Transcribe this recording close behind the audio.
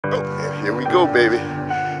And here we go, baby.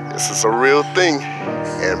 This is a real thing.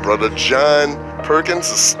 And Brother John Perkins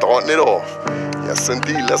is starting it off. Yes,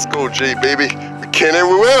 indeed. Let's go, Jay, baby. We can and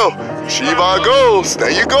we will. Achieve our goals.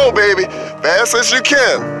 There you go, baby. Fast as you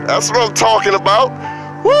can. That's what I'm talking about.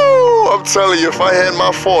 Woo! I'm telling you, if I had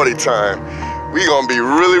my 40 time, we gonna be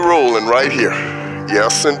really rolling right here.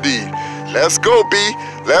 Yes, indeed. Let's go, B.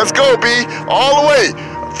 Let's go, B. All the way.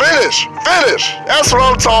 Finish. Finish. That's what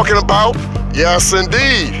I'm talking about. Yes,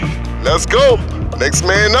 indeed. Let's go. Next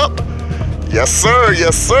man up. Yes, sir.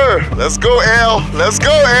 Yes, sir. Let's go, Al. Let's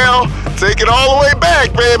go, Al. Take it all the way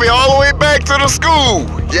back, baby. All the way back to the school.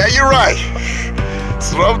 Yeah, you're right.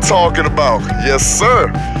 That's what I'm talking about. Yes,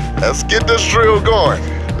 sir. Let's get this drill going.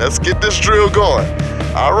 Let's get this drill going.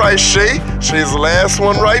 All right, Shay. Shay's the last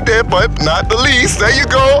one right there, but not the least. There you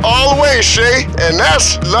go. All the way, Shay. And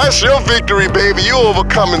that's your victory, baby. You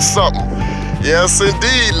overcoming something. Yes,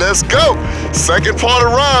 indeed. Let's go. Second part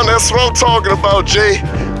of the round. That's what I'm talking about, Jay.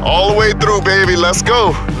 All the way through, baby. Let's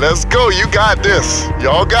go. Let's go. You got this.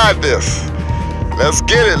 Y'all got this. Let's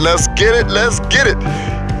get it. Let's get it. Let's get it.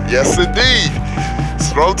 Yes, indeed.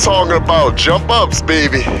 That's what I'm talking about. Jump ups,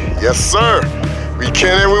 baby. Yes, sir. We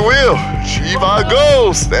can and we will. Achieve our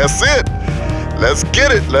goals. That's it. Let's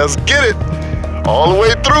get it. Let's get it. All the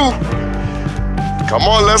way through. Come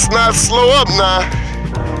on, let's not slow up now.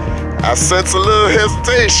 I sense a little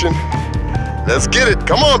hesitation. Let's get it.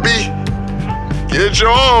 Come on, B. Get it your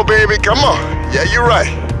all, baby. Come on. Yeah, you're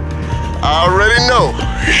right. I already know.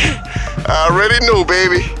 I already know,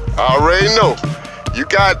 baby. I already know. You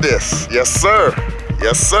got this. Yes, sir.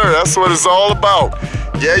 Yes, sir. That's what it's all about.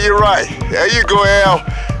 Yeah, you're right. There you go, Al.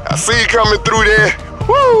 I see you coming through there.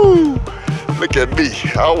 Woo! Look at me.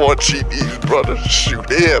 I want to cheat these brothers. Shoot,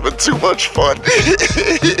 they having too much fun.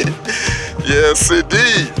 Yes,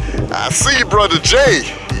 indeed. I see you, Brother Jay.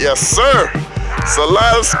 Yes, sir. It's a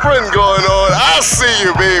lot of sprint going on. I see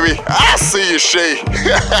you, baby. I see you, Shay.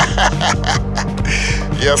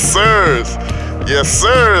 Yes, sirs. Yes,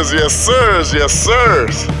 sirs. Yes, sirs. Yes,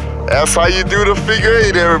 sirs. That's how you do the figure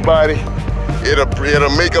eight, everybody.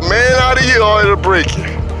 It'll make a man out of you or it'll break you.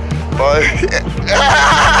 But,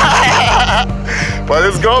 but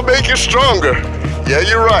it's gonna make you stronger. Yeah,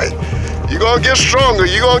 you're right. You're gonna get stronger.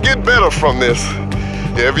 You're gonna get better from this.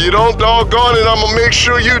 If you don't doggone it, I'm gonna make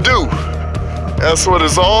sure you do. That's what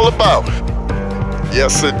it's all about.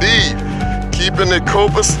 Yes, indeed. Keeping it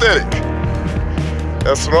copacetic.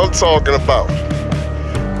 That's what I'm talking about.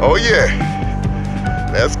 Oh, yeah.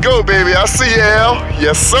 Let's go, baby. I see you, Al.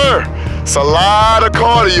 Yes, sir. It's a lot of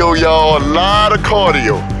cardio, y'all. A lot of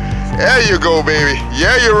cardio. There you go, baby.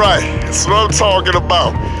 Yeah, you're right. That's what I'm talking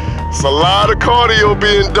about. It's a lot of cardio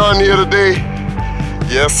being done here today.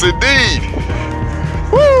 Yes, indeed.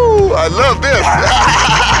 Woo! I love this.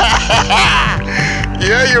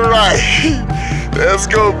 Yeah, you're right. Let's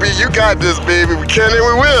go, B. You got this, baby. We can and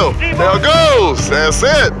we will. There it goes. That's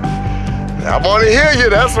it. I want to hear you.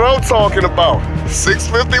 That's what I'm talking about.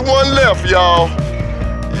 6:51 left, y'all.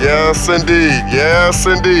 Yes, indeed. Yes,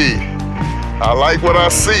 indeed. I like what I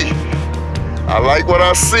see. I like what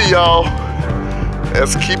I see, y'all.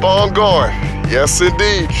 Let's keep on going. Yes,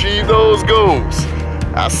 indeed. Achieve those goals.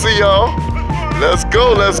 I see y'all. Let's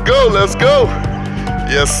go. Let's go. Let's go.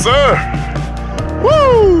 Yes, sir.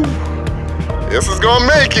 Woo! This is gonna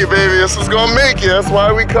make you, baby. This is gonna make you. That's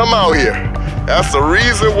why we come out here. That's the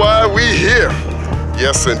reason why we here.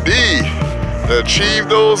 Yes, indeed. To achieve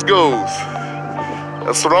those goals.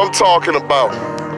 That's what I'm talking about.